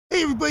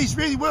everybody's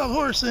Randy Wild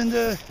Horse,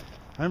 and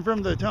I'm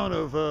from the town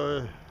of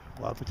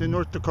Wahpeton,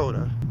 North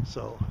Dakota.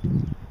 So,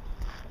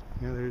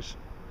 yeah, there's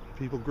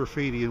people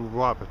graffiti in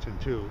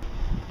Wahpeton too.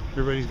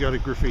 Everybody's got a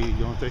graffiti,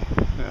 don't they?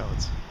 Now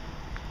it's.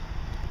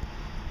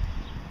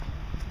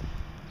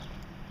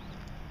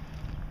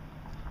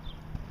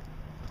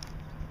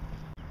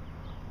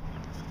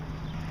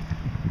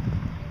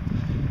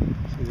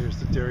 See, there's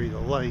the Dairy to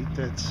Light.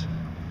 That's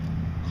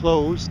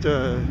closed.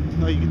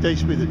 No, you can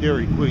taste me the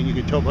Dairy Queen. You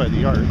can tell by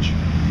the arch.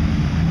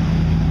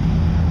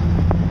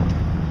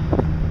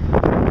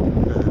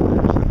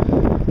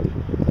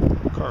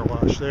 Car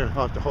wash there.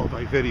 I'll have to hold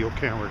my video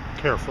camera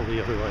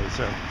carefully, otherwise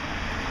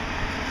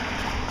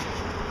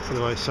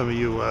some of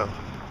you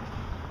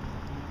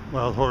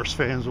wild horse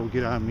fans will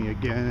get on me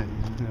again,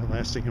 and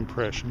lasting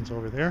impressions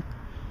over there.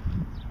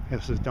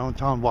 This is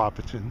downtown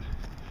Wahpeton.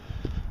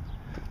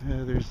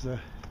 There's the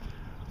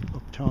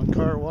Uptown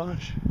Car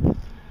Wash.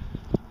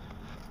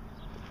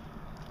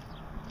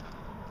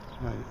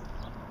 I'm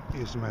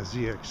using my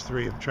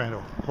ZX3. I'm trying to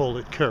hold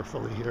it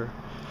carefully here.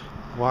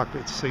 Walk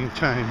at the same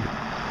time.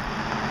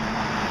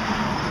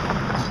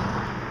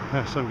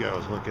 Some guy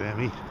was looking at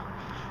me,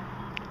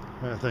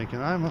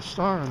 thinking I'm a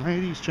star on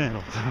Randy's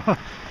channel.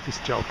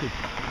 Just joking.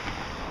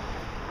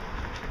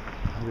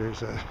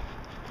 There's a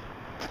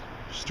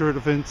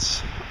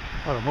Sturtevant's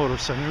Automotive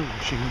Center,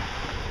 machine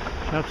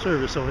shop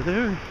service over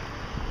there.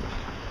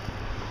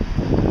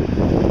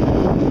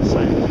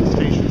 Science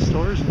Station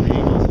Stores and the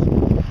Eagles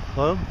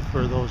Club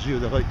for those of you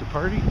that like to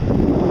party.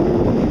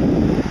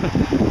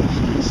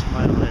 He's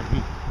smiling at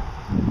me.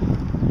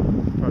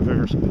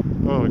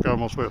 Oh, like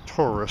almost like a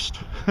tourist.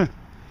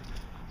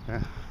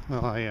 Yeah,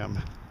 well, I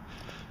am.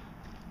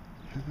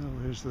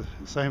 There's the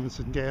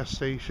Simonson gas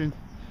station.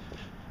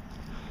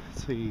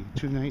 Let's see,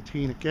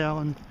 $2.19 a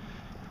gallon,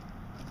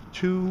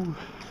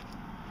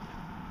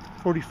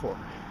 $2.44.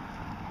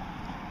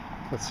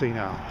 Let's see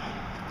now.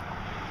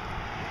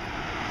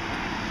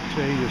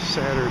 Today is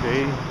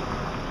Saturday.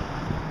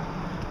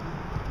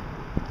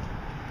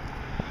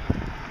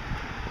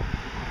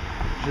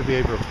 Should be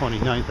April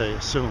 29th, I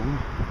assume.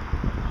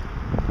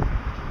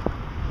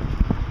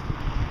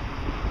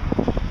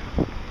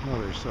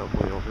 Another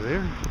subway over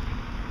there.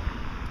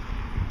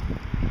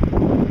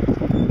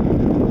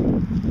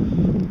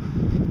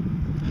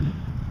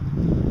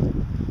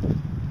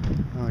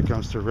 When it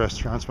comes to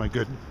restaurants, my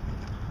good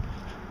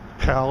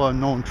pal,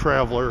 unknown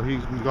traveler,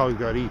 you always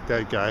got to eat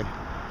that guy.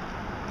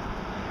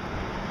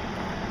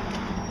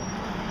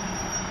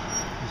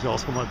 He's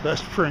also my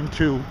best friend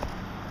too.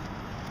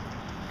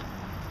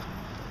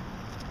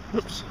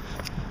 Oops.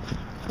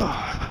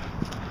 Oh.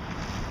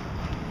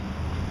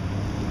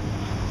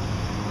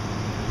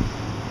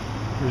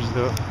 There's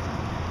the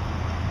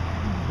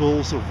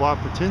Bulls of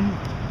Wahpeton.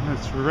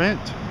 That's for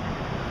rent.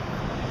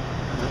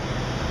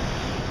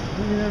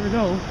 You never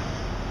know.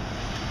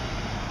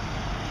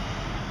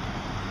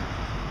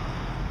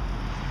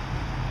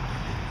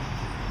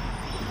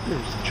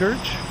 There's the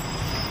church.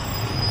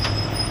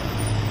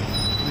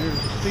 There's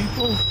the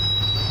steeple.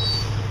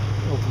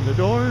 Open the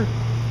door.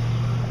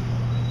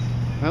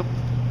 Well,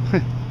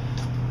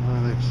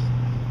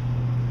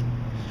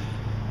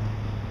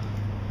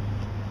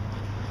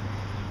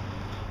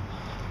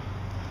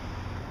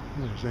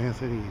 there's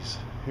Anthony's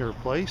hair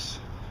place.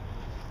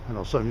 I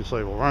know some of you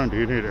say, well, Randy,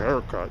 you need a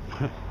haircut.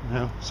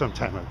 No,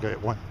 sometime I'll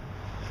get one.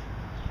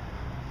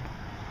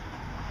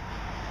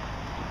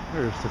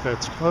 There's the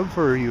Vets Club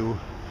for you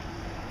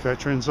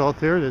veterans out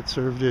there that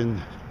served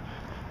in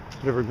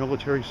whatever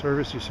military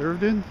service you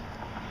served in.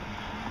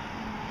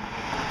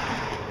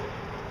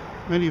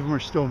 Many of them are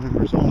still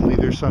members only.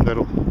 There's some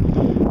that'll,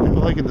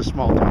 like in the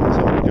small towns,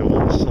 that'll get a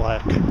little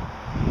slack.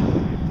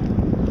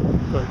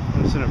 But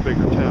when it's in a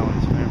bigger town,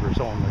 it's members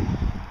only.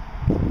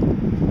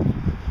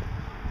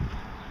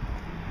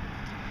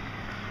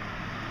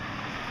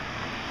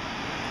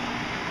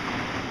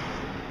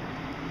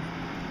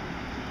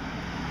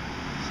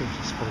 So there's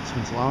a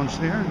Sportsman's Lounge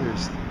there.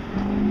 There's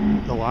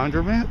the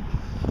laundromat.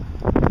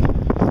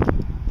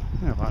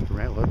 Yeah,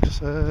 laundromat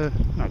looks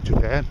not too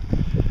bad.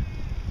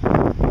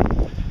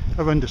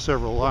 I've been to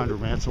several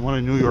laundromats, and one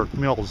in New York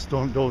Mills.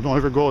 Don't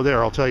ever go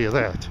there, I'll tell you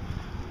that.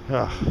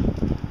 Yeah,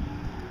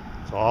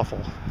 it's awful.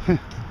 There's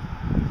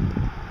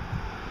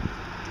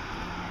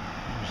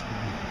the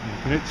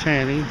infinite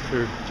tanning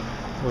for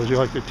those who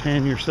like to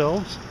tan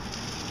yourselves.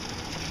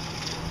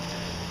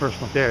 Of course,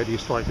 my dad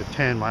used to like to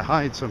tan my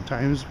hide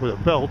sometimes with a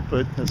belt,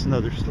 but that's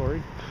another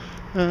story.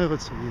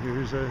 Let's see,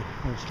 there's a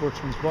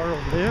Sportsman's Bar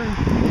over there.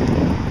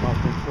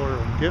 Wahpeton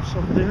Floral and Gifts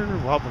over there.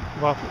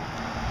 Wahpeton Wild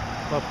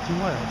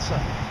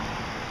Side.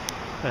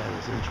 That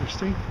is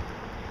interesting.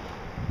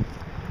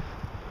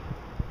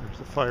 There's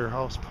the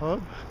Firehouse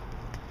Pub.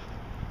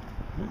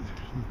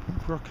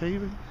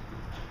 Brookhaven.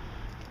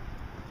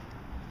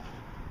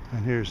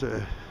 And here's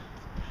a,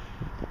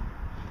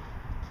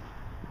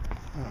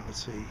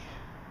 let's see,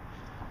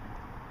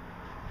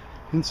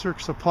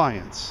 Hinserk's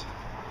Appliance.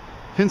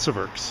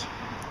 Hinseverks.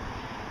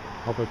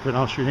 Hope I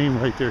pronounced your name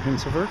right there,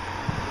 Hinseverk.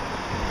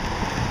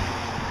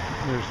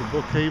 There's the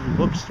Brookhaven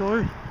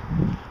bookstore.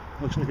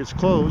 Looks like it's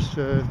closed.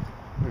 There's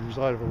a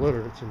lot of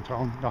illiterates in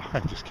town. No,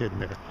 I'm just kidding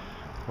there.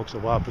 Folks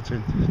of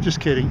Wahpeton. Just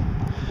kidding.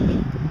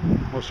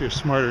 Most of you are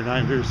smarter than I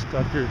am. There's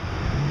Dr.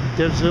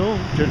 Devzil,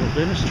 General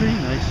Dentistry.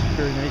 Nice,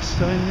 very nice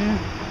sign there.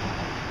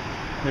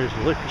 There's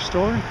the liquor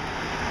store.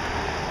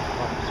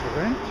 Office for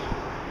rent.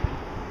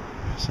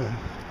 It's a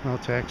no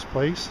tax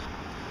place.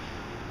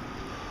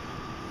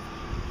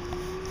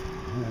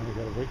 And we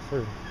gotta wait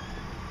for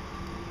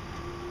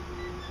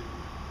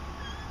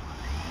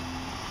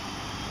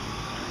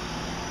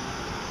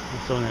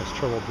someone has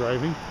trouble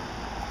driving.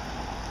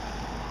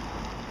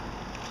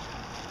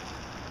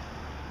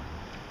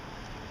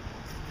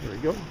 There we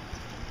go.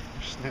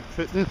 Snap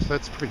Fitness,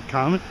 that's pretty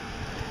common.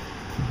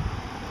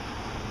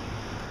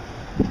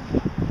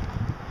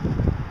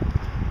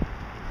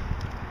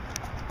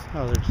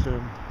 Oh, there's the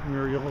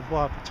Muriel of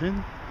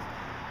Wahpeton.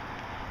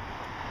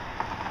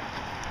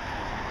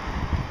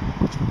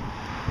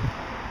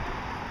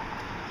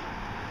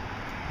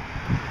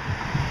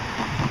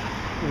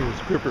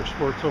 There's Gripper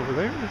Sports over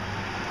there.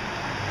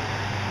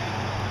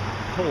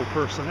 Total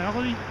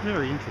Personality,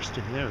 very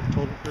interesting there.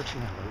 Total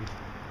Personality.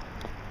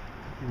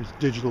 Here's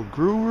Digital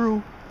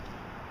Guru.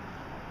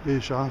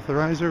 Dish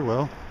Authorizer.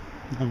 Well,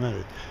 I'm not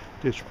a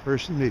dish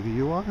person. Maybe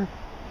you are.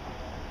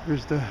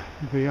 Here's the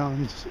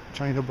Beyond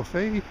China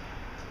Buffet.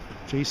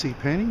 J.C.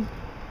 Penney.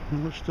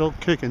 We're still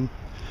kicking.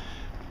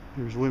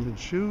 Here's women's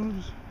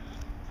shoes.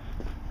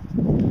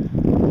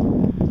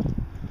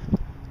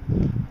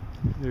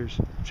 There's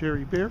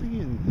Cherry Berry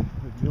and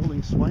the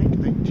Building Swank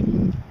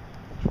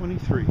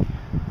 1923.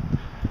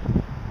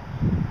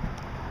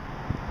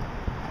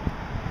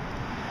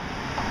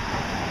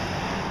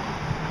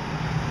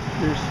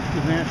 There's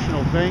the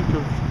National Bank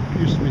of,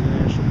 used to be the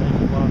National Bank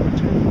of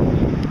Wahpeton.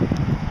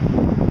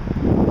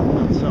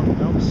 Not something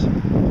else.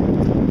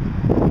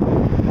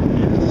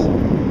 Yes.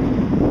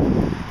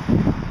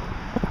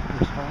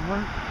 There's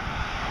Hallmark.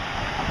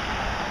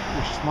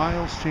 There's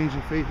Smiles,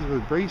 Changing Faces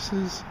with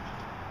Braces.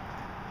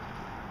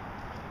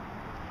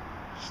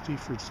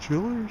 Steeford's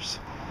Jewelers.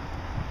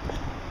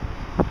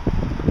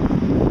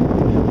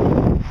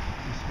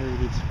 This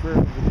Heritage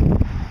Square.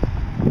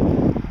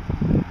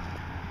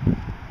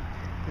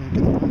 Bank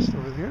of the West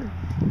over there.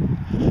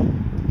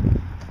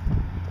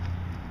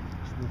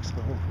 This looks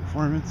the whole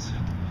performance.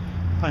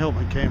 I hope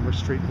my camera's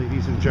straight,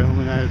 ladies and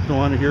gentlemen. I don't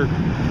want to hear.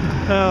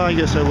 I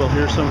guess I will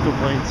hear some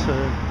complaints.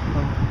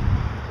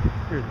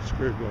 Here, the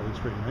square building's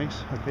pretty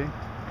nice. Okay.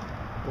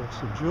 Got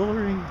some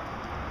jewelry.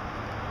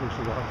 There's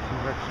the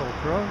Wahpeton Rexall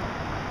Drug.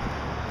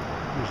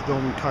 There's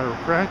Dolman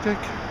Chiropractic.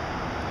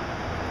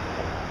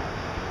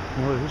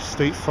 Well, there's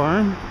State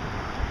Farm.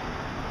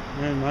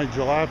 And my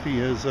jalopy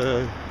is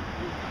a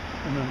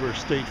member of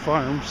State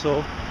Farm,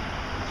 so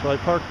I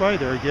parked by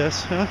there, I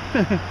guess.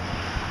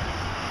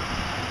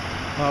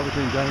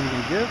 Wahpeton Dining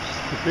and Gifts.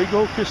 The Big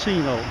O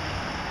Casino.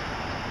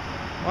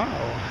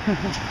 Wow.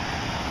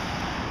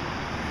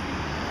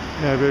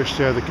 Yeah, I better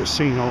stay at the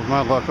casino. With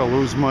my luck, I'll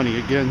lose money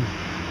again.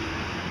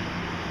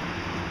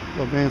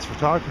 Advanced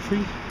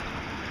Photography.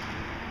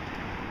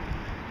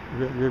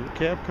 Red River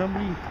Cab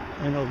Company.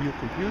 NLU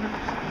Computers.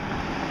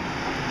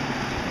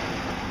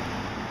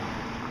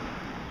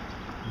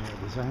 Yeah,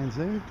 designs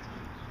there.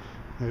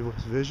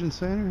 Midwest Vision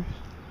Center.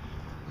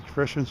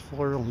 Expressions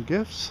Floral and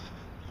Gifts.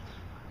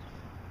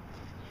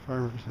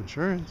 Farmers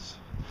Insurance.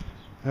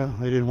 Well,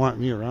 they didn't want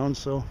me around,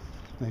 so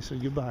I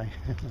said goodbye.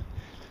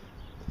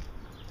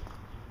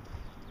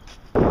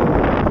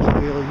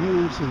 Daily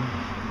News and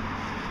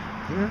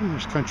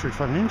there's Country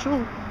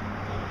Financial.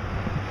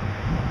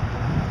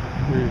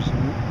 There's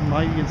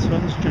Mighty &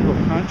 Sons General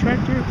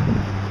Contractor.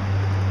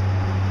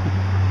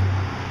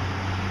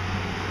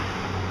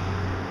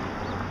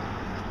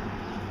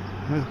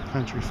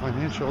 Country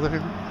Financial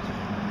there.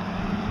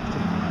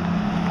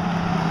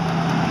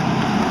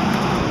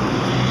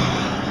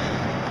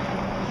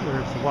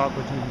 There's the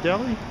Wahpeton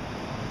Deli.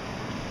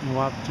 And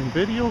Wahpeton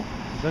Video.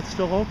 Is that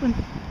still open?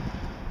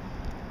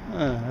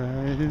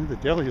 The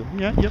deli.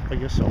 Yeah, yep, I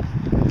guess so.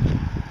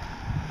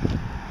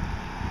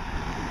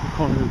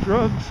 Corner of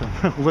Drugs.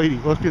 A lady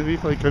looking at me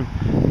like I'm.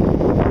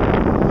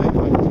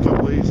 A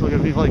couple ladies looking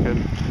at me like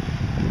I'm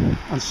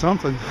on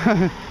something.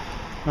 The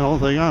only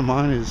thing I'm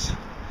on is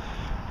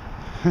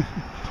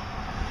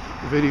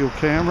video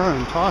camera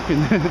and talking.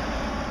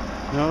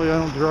 No, I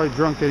don't drive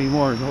drunk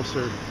anymore. No,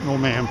 sir. No,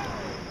 ma'am.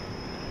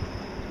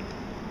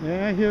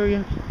 Yeah, I hear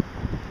you.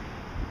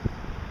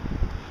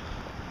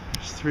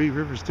 There's Three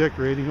Rivers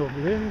Decorating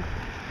over there.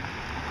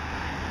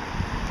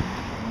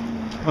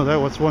 Oh, that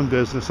was one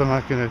business I'm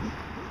not going to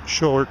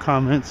show or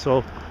comment,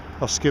 so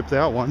I'll skip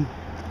that one.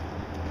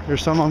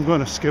 There's some I'm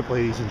going to skip,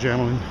 ladies and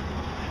gentlemen.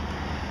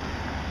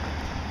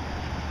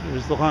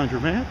 There's the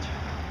laundromat.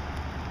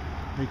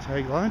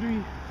 Maytag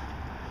Laundry.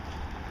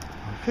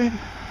 Okay.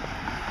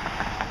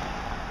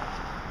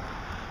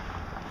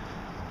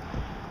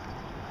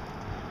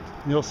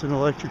 Nielsen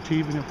Electric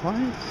TV and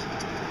Appliance.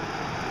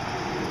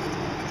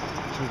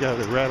 So we got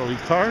a rattly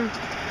car.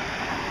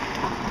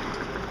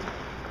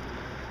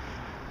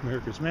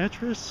 America's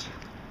Mattress.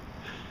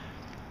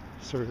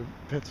 sort of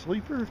pet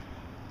sleeper.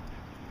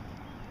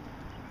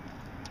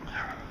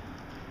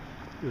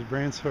 Is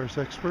brand source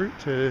expert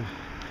to,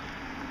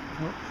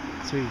 well,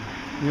 let's see,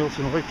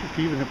 Nielsen Electric,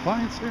 even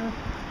appliance there.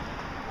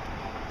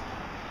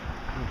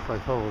 If I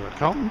follow the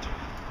accountant.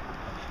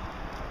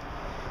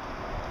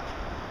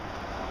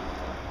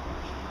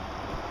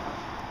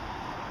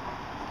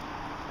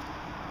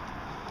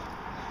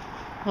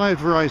 I had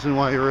Verizon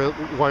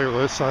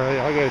wireless. I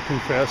gotta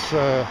confess,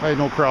 I had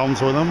no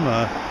problems with them.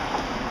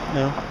 You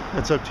know,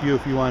 it's up to you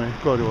if you want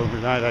to go to them or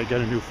not. I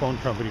got a new phone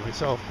company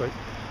myself, but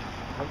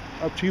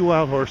up to you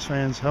Wild Horse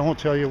fans. I won't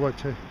tell you what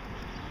to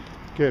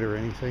get or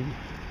anything.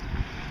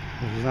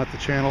 This is not the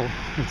channel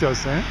that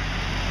does that.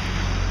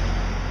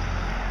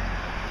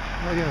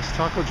 Oh yes,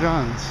 Taco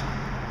John's.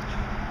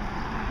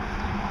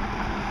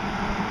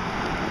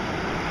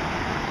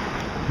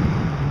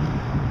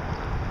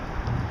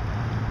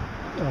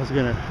 I was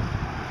gonna.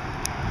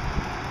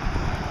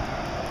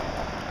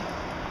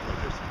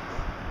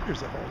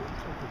 There's a whole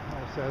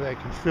house that I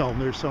can film.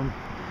 There's some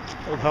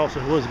old house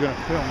I was gonna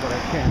film, but I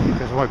can't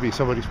because it might be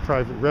somebody's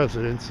private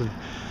residence, and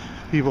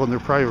people in their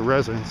private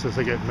residences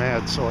they get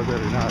mad, so I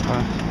better not.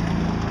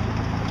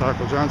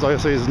 Taco John's, like I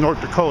say, is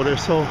North Dakota,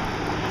 so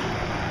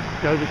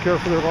gotta be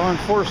careful of their law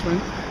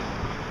enforcement.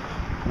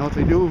 You know what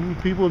they do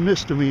with people with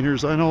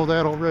misdemeanors. I know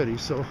that already,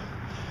 so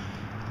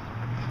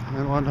I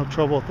don't want no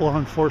trouble with law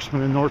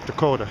enforcement in North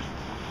Dakota.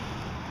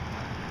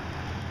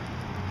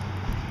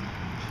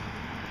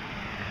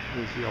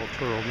 There's the El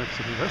Toro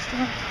Mexican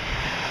restaurant.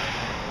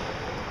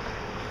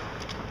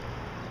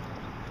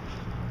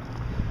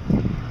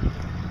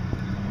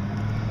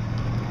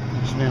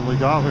 There's Family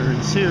Dollar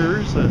and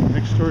Sears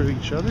next door to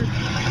each other.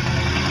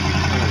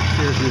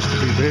 Sears used to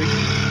be big.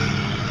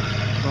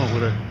 Oh,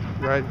 with a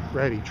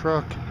ratty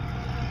truck.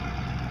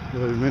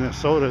 In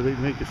Minnesota, they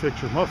make you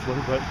fix your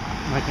muffler, but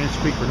I can't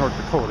speak for North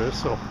Dakota,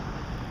 so.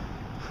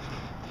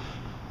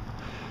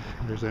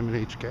 There's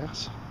M&H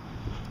Gas.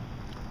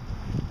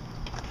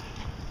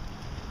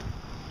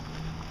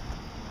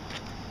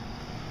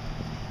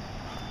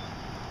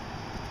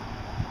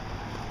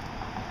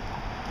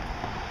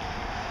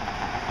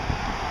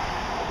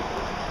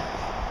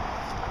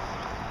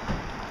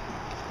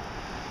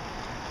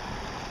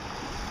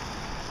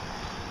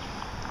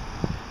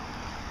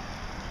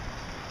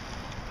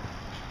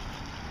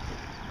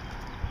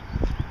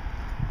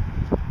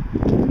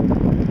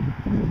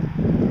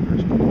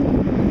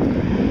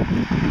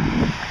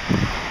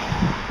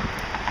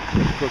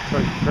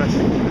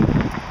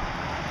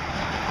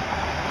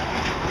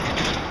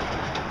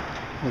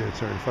 There's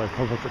certified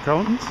public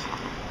accountants.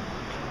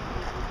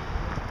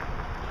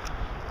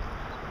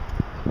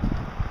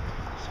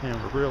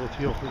 Hammer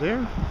Realty over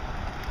there.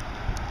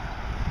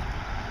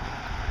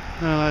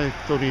 I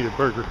don't eat at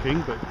Burger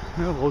King, but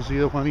you know, those of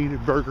you that want to eat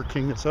at Burger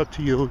King, it's up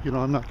to you. You know,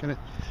 I'm not going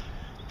to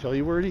tell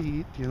you where to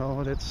eat. You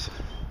know, that's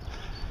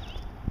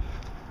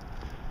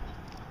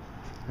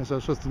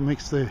what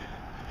makes the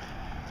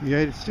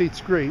United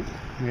States great.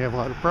 We have a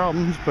lot of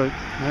problems, but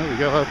you know, we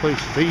got a lot of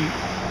places to eat.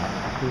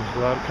 There's a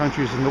lot of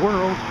countries in the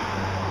world,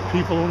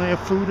 people don't have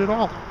food at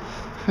all.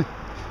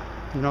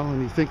 You know,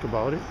 when you think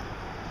about it.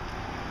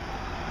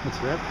 What's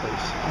that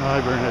place?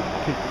 I better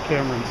not keep the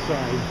camera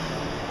inside.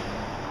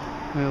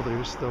 Well,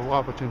 there's the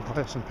Wahpeton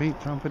Glass and Paint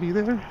Company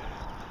there.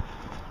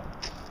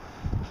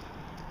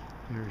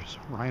 There's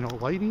Rhino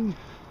Lighting.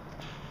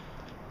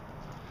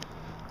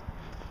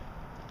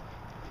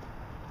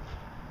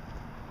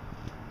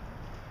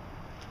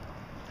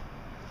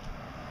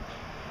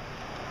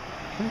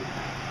 Okay.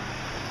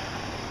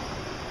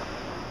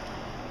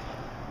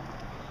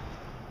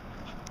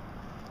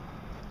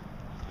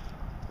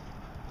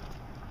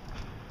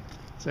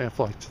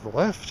 Aflac to the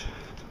left.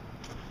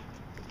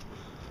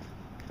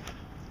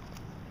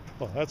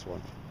 Well, that's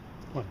one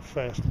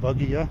fast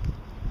buggy, yeah.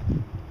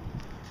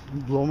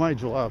 Blow my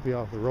jalopy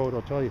off the road,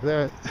 I'll tell you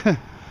that.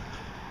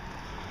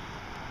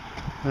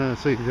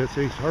 See, that's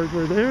Ace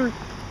Hardware there.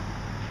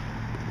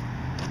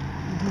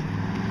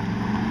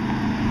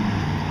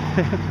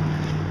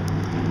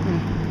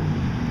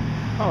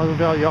 Oh, the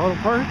Valley Auto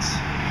Parts.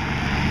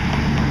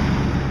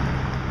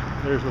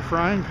 There's the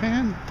Frying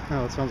Pan.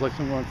 Now it sounds like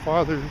someone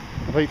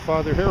late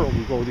Father Harold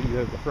would go to eat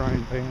at the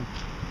Frying Pan.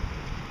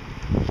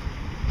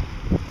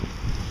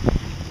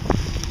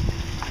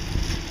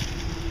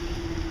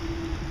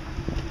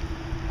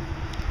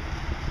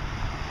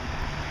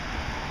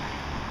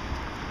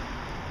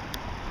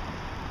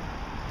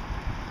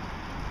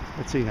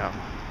 Let's see now.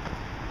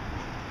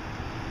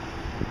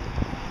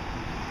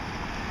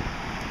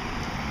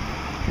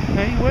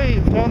 Hey,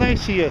 wave. Oh, nice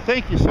to see you.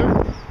 Thank you,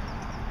 sir.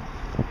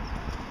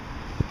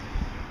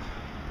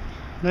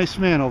 Nice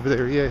man over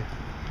there, yeah.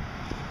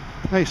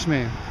 Nice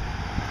man.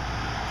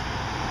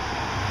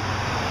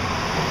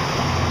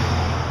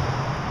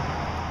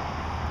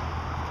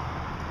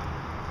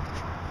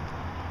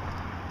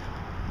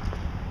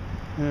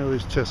 You know,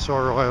 there's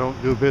Tesoro. I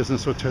don't do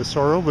business with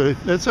Tesoro, but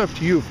that's up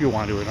to you if you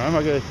want to. And I'm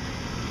not gonna,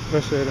 like I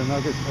said, I'm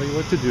not gonna tell you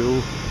what to do.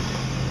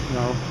 You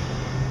know.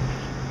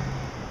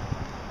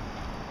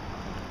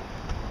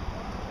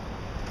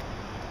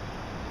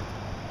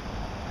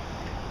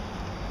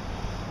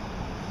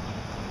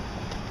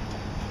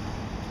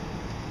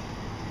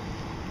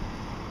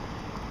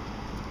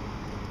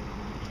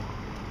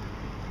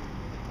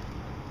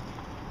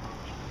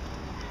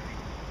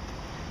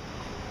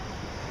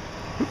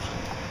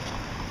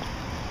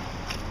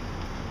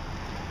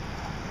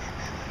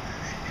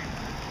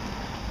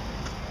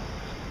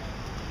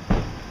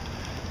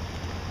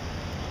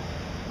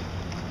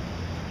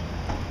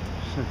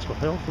 Central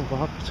Health and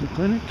Wahpeton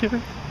Clinic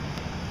here.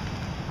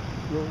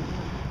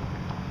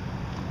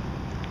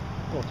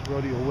 Both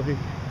rodeo way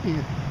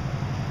in.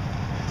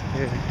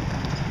 Yeah.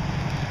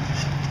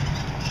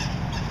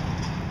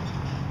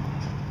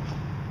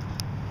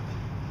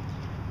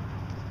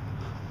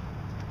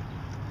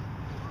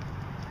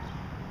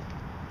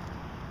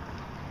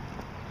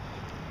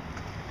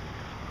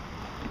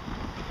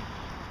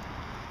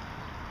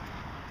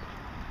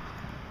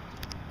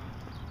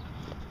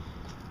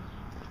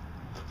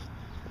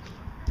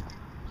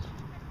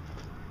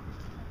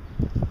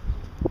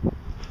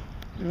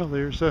 Well,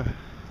 there's a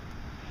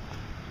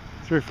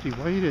Thrifty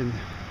White and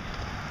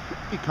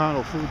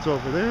Econo Foods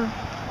over there.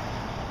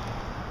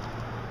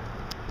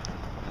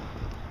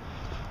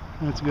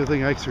 That's a good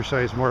thing I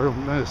exercise more.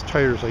 I'm not as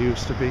tired as I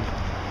used to be.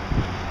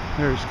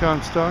 There's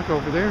Comstock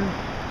over there.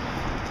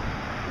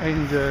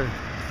 And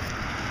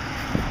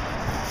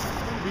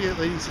be it,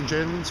 ladies and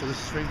gentlemen. So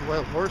this is Frank the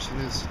Wild Horse,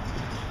 and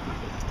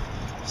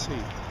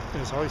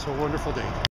it's always a wonderful day.